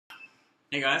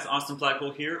Hey guys,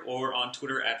 AustinFlagpole here, or on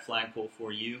Twitter at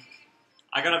Flagpole4U.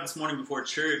 I got up this morning before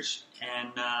church,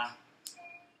 and I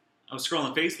was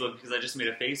scrolling Facebook because I just made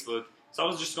a Facebook. So I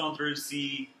was just going through to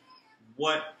see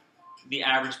what the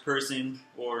average person,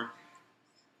 or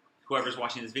whoever's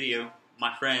watching this video,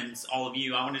 my friends, all of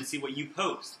you, I wanted to see what you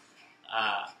post.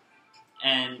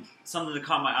 And something that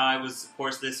caught my eye was, of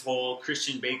course, this whole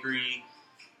Christian bakery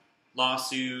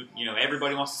lawsuit. You know,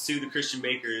 everybody wants to sue the Christian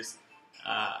bakers.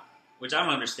 Which I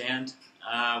don't understand.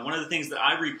 One of the things that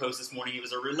I reposted this morning, it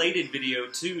was a related video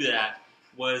to that,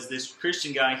 was this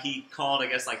Christian guy. He called, I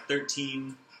guess, like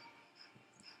 13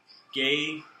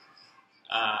 gay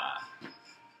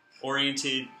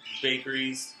oriented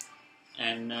bakeries,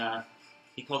 and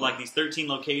he called like these 13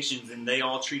 locations, and they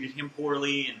all treated him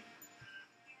poorly, and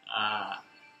I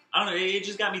don't know, it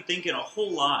just got me thinking a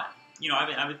whole lot. You know,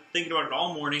 I've been thinking about it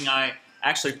all morning.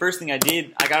 First thing I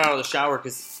did, I got out of the shower,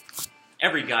 because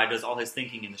every guy does all his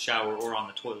thinking in the shower or on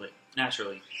the toilet,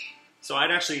 naturally. So I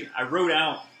wrote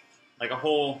out like a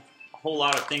whole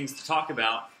lot of things to talk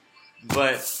about,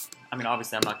 but, I mean,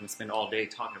 obviously I'm not going to spend all day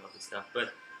talking about this stuff,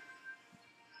 but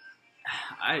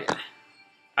I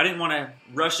didn't want to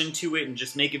rush into it and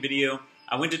just make a video.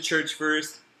 I went to church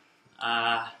first,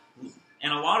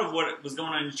 and a lot of what was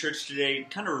going on in church today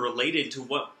kind of related to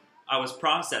what I was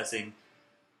processing.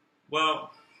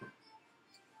 Well,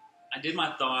 I did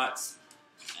my thoughts,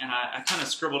 and I kind of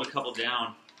scribbled a couple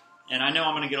down. And I know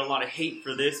I'm going to get a lot of hate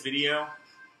for this video,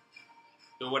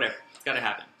 but whatever, it's got to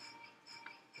happen.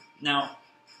 Now,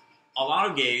 a lot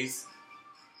of gays,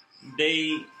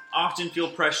 they often feel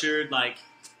pressured, like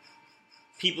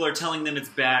people are telling them it's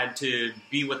bad to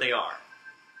be what they are.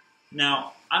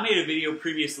 Now, I made a video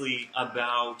previously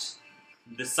about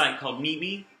the site called Meet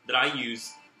Me that I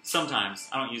use sometimes.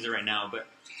 I don't use it right now, but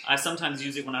I sometimes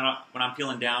use it when I'm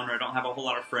feeling down or I don't have a whole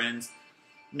lot of friends.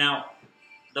 Now,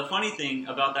 the funny thing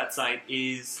about that site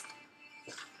is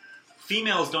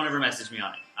females don't ever message me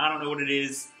on it. I don't know what it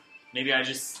is. Maybe I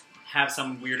just have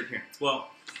some weird appearance. Well,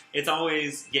 it's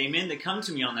always gay men that come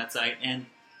to me on that site, and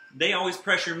they always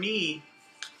pressure me,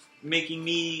 making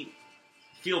me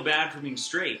feel bad for being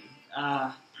straight.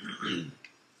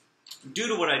 Due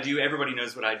to what I do, everybody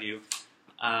knows what I do.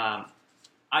 I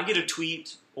get a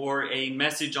tweet or a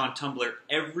message on Tumblr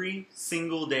every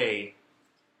single day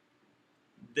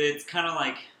that's kind of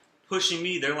like pushing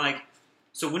me. They're like,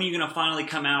 so when are you going to finally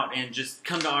come out and just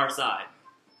come to our side?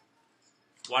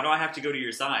 Why do I have to go to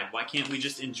your side? Why can't we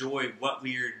just enjoy what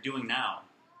we're doing now?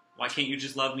 Why can't you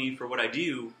just love me for what I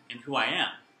do and who I am?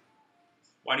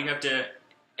 Why do you have to,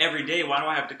 every day, why do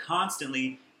I have to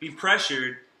constantly be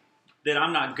pressured that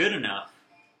I'm not good enough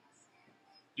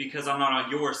because I'm not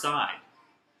on your side?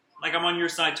 Like, I'm on your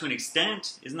side to an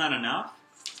extent. Isn't that enough?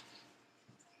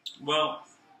 Well,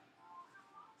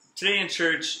 today in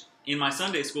church, in my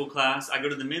Sunday school class, I go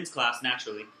to the men's class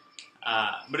naturally,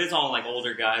 but it's all like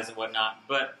older guys and whatnot,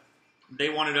 but they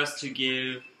wanted us to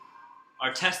give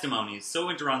our testimonies, so I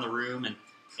went around the room, and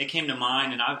it came to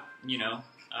mine, and I've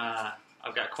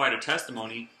got quite a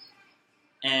testimony,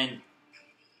 and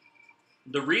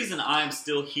the reason I'm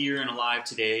still here and alive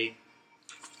today,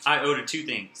 I owe to two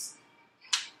things: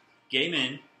 gay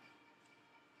men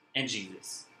and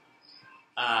Jesus.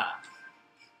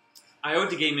 I owe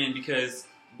it to gay men because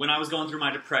when I was going through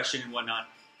my depression and whatnot,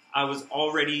 I was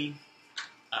already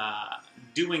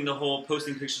doing the whole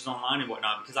posting pictures online and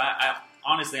whatnot, because I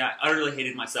honestly, I utterly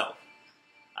hated myself.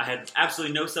 I had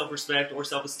absolutely no self-respect or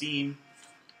self-esteem,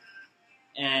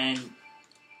 and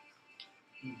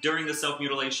during the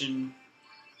self-mutilation,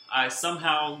 I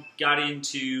somehow got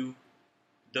into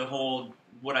the whole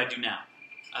what I do now.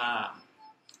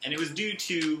 And it was due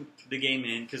to the gay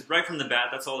men, because right from the bat,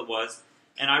 that's all it was.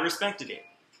 And I respected it.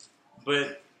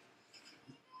 But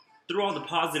through all the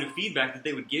positive feedback that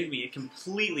they would give me, it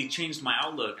completely changed my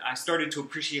outlook. I started to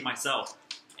appreciate myself.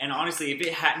 And honestly, if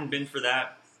it hadn't been for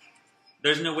that,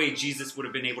 there's no way Jesus would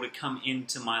have been able to come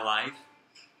into my life,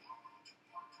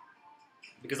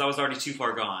 because I was already too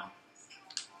far gone.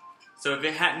 So if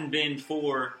it hadn't been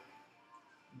for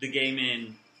the gay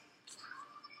men,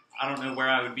 I don't know where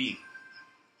I would be.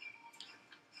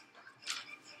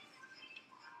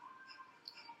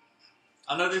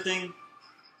 Another thing,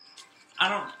 I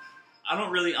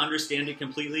don't really understand it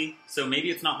completely, so maybe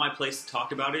it's not my place to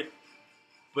talk about it,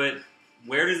 but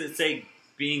where does it say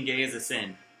being gay is a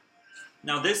sin?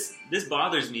 Now this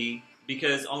bothers me,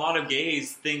 because a lot of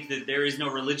gays think that there is no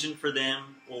religion for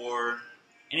them or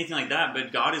anything like that,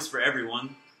 but God is for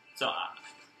everyone. So,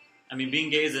 I mean, being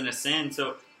gay isn't a sin,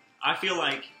 so I feel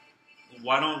like,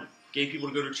 why don't gay people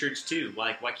go to church too?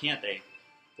 Like, why can't they?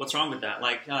 What's wrong with that?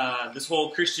 Like, this whole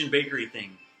Christian bakery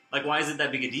thing. Like, why is it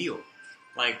that big a deal?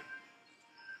 Like,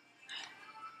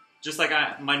 just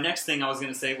like my next thing I was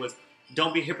going to say was,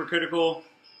 don't be hypocritical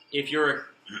if you're,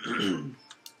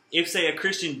 if say a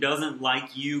Christian doesn't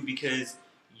like you because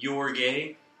you're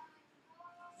gay.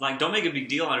 Like, don't make a big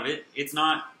deal out of it. It's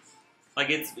not, like,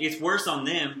 it's worse on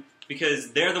them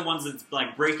because they're the ones that's,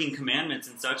 like, breaking commandments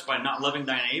and such by not loving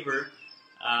thy neighbor.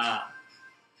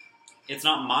 It's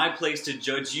not my place to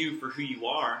judge you for who you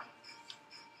are,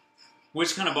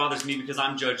 which kind of bothers me because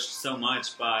I'm judged so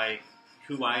much by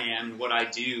who I am and what I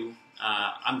do.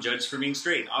 I'm judged for being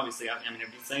straight, obviously. I mean,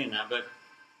 I've been saying that, but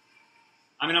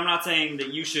I mean, I'm not saying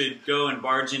that you should go and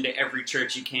barge into every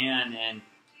church you can and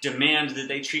demand that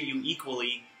they treat you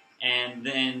equally, and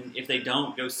then if they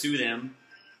don't, go sue them,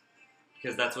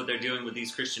 because that's what they're doing with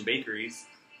these Christian bakeries.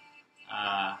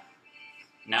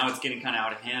 Now it's getting kind of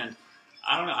out of hand.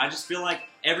 I don't know. I just feel like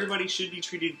everybody should be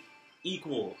treated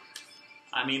equal.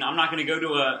 I mean, I'm not going to go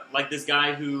to like this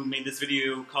guy who made this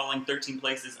video calling 13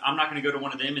 places. I'm not going to go to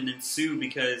one of them and then sue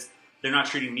because they're not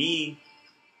treating me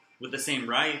with the same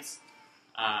rights.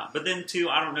 But then, too,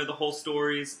 I don't know the whole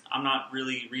stories. I'm not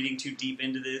really reading too deep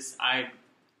into this. I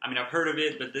mean, I've heard of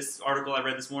it, but this article I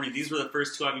read this morning, these were the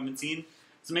first two I've even seen.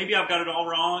 So maybe I've got it all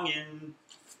wrong and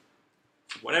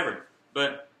whatever.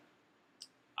 But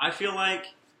I feel like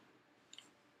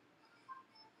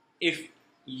if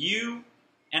you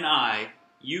and I,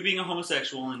 you being a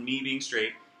homosexual and me being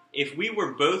straight, if we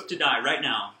were both to die right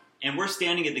now, and we're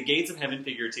standing at the gates of heaven,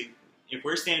 figuratively, if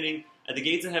we're standing at the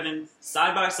gates of heaven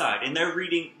side by side, and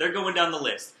they're going down the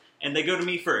list, and they go to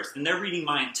me first, and they're reading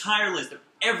my entire list of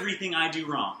everything I do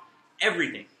wrong,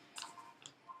 everything,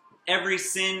 every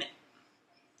sin,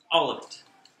 all of it.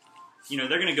 You know,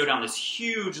 they're going to go down this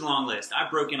huge long list.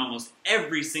 I've broken almost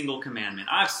every single commandment.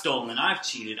 I've stolen, I've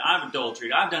cheated, I've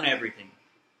adulterated, I've done everything.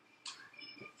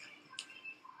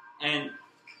 And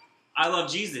I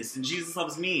love Jesus, and Jesus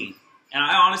loves me. And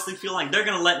I honestly feel like they're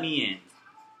going to let me in.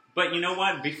 But you know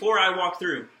what? Before I walk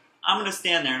through, I'm going to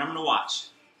stand there and I'm going to watch.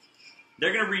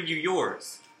 They're going to read you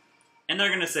yours. And they're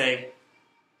going to say,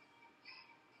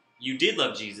 you did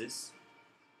love Jesus.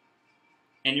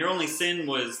 And your only sin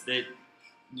was that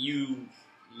you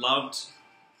loved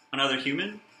another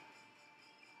human?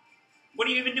 What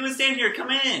are you even doing standing here?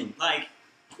 Come in. Like,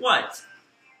 what?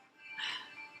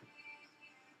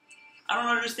 I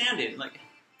don't understand it. Like,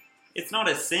 it's not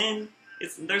a sin.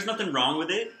 There's nothing wrong with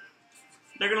it.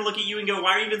 They're going to look at you and go,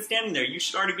 why are you even standing there? You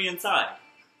should already be inside.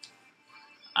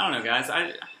 I don't know, guys.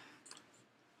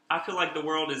 I feel like the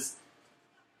world is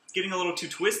getting a little too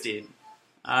twisted.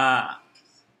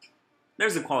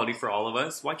 There's equality for all of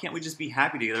us. Why can't we just be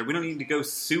happy together? We don't need to go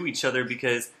sue each other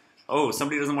because, oh,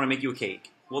 somebody doesn't want to make you a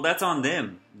cake. Well, that's on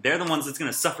them. They're the ones that's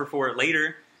going to suffer for it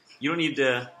later. You don't need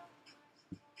to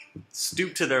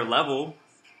stoop to their level.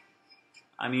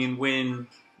 I mean, when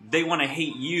they want to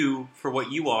hate you for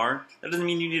what you are, that doesn't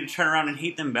mean you need to turn around and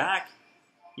hate them back.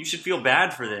 You should feel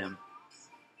bad for them.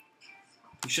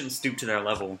 You shouldn't stoop to their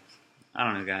level. I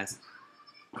don't know, guys.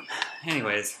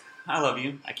 Anyways, I love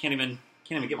you. I can't even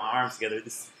get my arms together.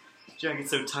 This jacket's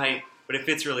so tight, but it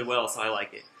fits really well, so I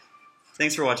like it.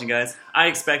 Thanks for watching, guys. I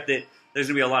expect that there's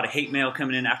going to be a lot of hate mail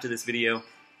coming in after this video.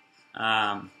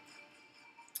 But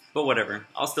whatever.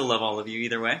 I'll still love all of you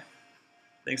either way.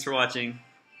 Thanks for watching.